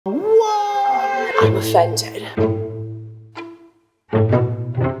I'm offended.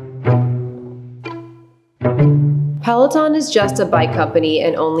 Peloton is just a bike company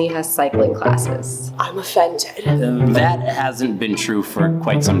and only has cycling classes. I'm offended. That hasn't been true for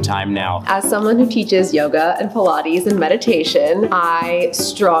quite some time now. As someone who teaches yoga and Pilates and meditation, I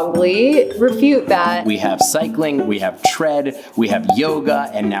strongly refute that. We have cycling, we have tread, we have yoga,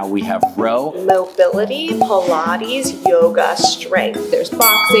 and now we have row. Mobility, Pilates, yoga, strength. There's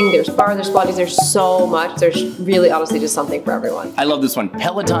boxing, there's bar, there's Pilates, there's so much. There's really honestly just something for everyone. I love this one.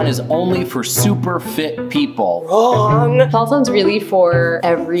 Peloton is only for super fit people. Wrong. Peloton's really for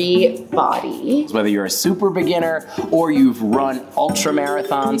everybody. Whether you're a super beginner or you've run ultra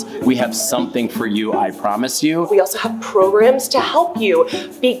marathons, we have something for you, I promise you. We also have programs to help you.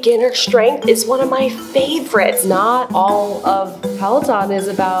 Beginner strength is one of my favorites. Not all of Peloton is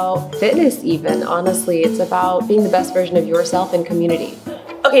about fitness even, honestly. It's about being the best version of yourself in community.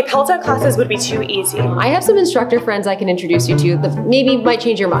 Okay, Peloton classes would be too easy. I have some instructor friends I can introduce you to that maybe might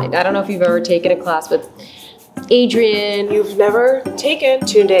change your mind. I don't know if you've ever taken a class with Adrian. You've never taken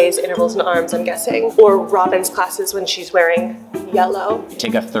 2 days intervals and arms, I'm guessing, or Robin's classes when she's wearing yellow.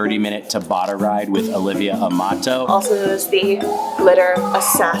 Take a 30-minute Tabata ride with Olivia Amato. Also known as the glitter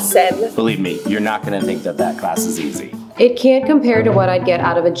assassin. Believe me, you're not gonna think that that class is easy. It can't compare to what I'd get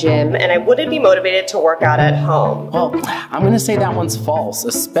out of a gym. And I wouldn't be motivated to work out at home. Well, I'm gonna say that one's false,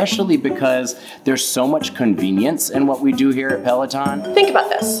 especially because there's so much convenience in what we do here at Peloton. Think about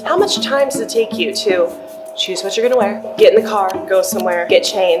this. How much time does it take you to choose what you're gonna wear, get in the car, go somewhere, get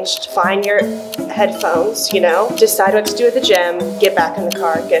changed, find your headphones, you know, decide what to do at the gym, get back in the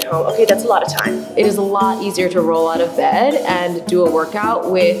car, get home. Okay, that's a lot of time. It is a lot easier to roll out of bed and do a workout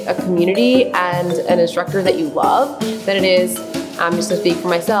with a community and an instructor that you love than it is, I'm just gonna speak for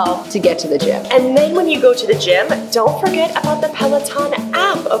myself, to get to the gym. And then when you go to the gym, don't forget about the Peloton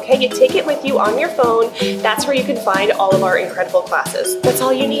app, okay? You take it with you on your phone. That's where you can find all of our incredible classes. That's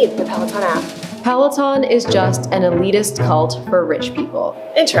all you need, the Peloton app. Peloton is just an elitist cult for rich people.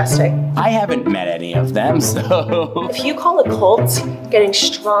 Interesting. I haven't met any of them, so. If you call a cult getting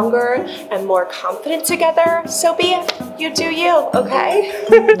stronger and more confident together, so be it. You do you, okay?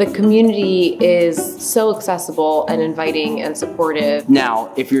 The community is so accessible and inviting and supportive.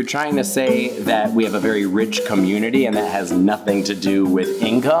 Now, if you're trying to say that we have a very rich community and that has nothing to do with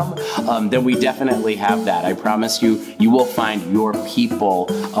income, then we definitely have that. I promise you, you will find your people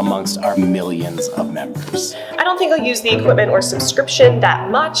amongst our millions of members. I don't think I'll use the equipment or subscription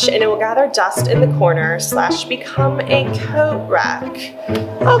that much, and it will gather dust in the corner / become a coat rack.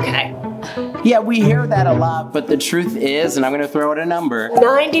 Okay. Yeah, we hear that a lot, but the truth is, and I'm gonna throw out a number,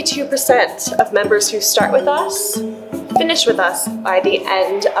 92% of members who start with us finish with us by the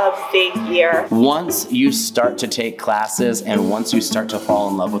end of the year. once you start to take classes and once you start to fall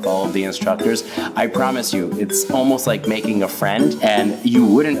in love with all of the instructors, I promise you, it's almost like making a friend, and you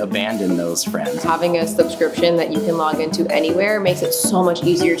wouldn't abandon those friends. Having a subscription that you can log into anywhere makes it so much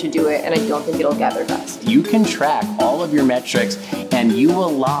easier to do it, and I don't think it'll gather dust. You can track all of your metrics and you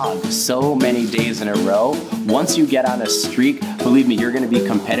will log so many days in a row. Once you get on a streak, believe me, you're gonna be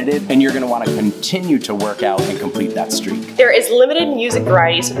competitive and you're gonna wanna continue to work out and complete that streak. There is limited music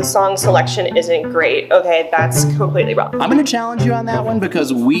variety, so the song selection isn't great. Okay, that's completely wrong. I'm gonna challenge you on that one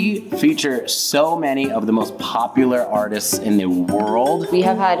because we feature so many of the most popular artists in the world. We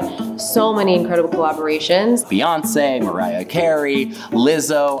have had so many incredible collaborations. Beyonce, Mariah Carey,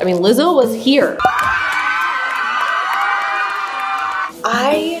 Lizzo. I mean, Lizzo was here.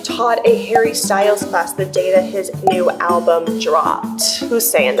 I taught a Harry Styles class the day that his new album dropped. Who's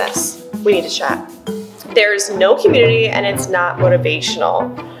saying this? We need to chat. There's no community and it's not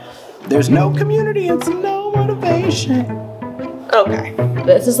motivational. There's no community, it's no motivation. Okay.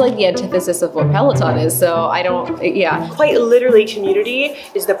 This is like the antithesis of what Peloton is, so I don't, yeah. Quite literally, community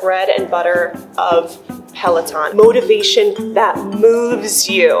is the bread and butter of Peloton. Motivation that moves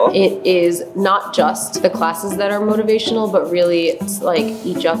you. It is not just the classes that are motivational, but really it's like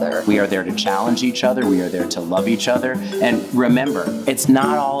each other. We are there to challenge each other, we are there to love each other, and remember, it's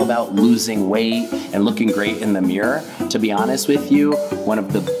not all about losing weight and looking great in the mirror. To be honest with you, one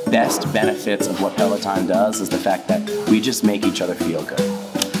of the best benefits of what Peloton does is the fact that we just make each other feel good.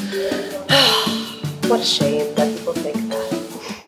 What a shame that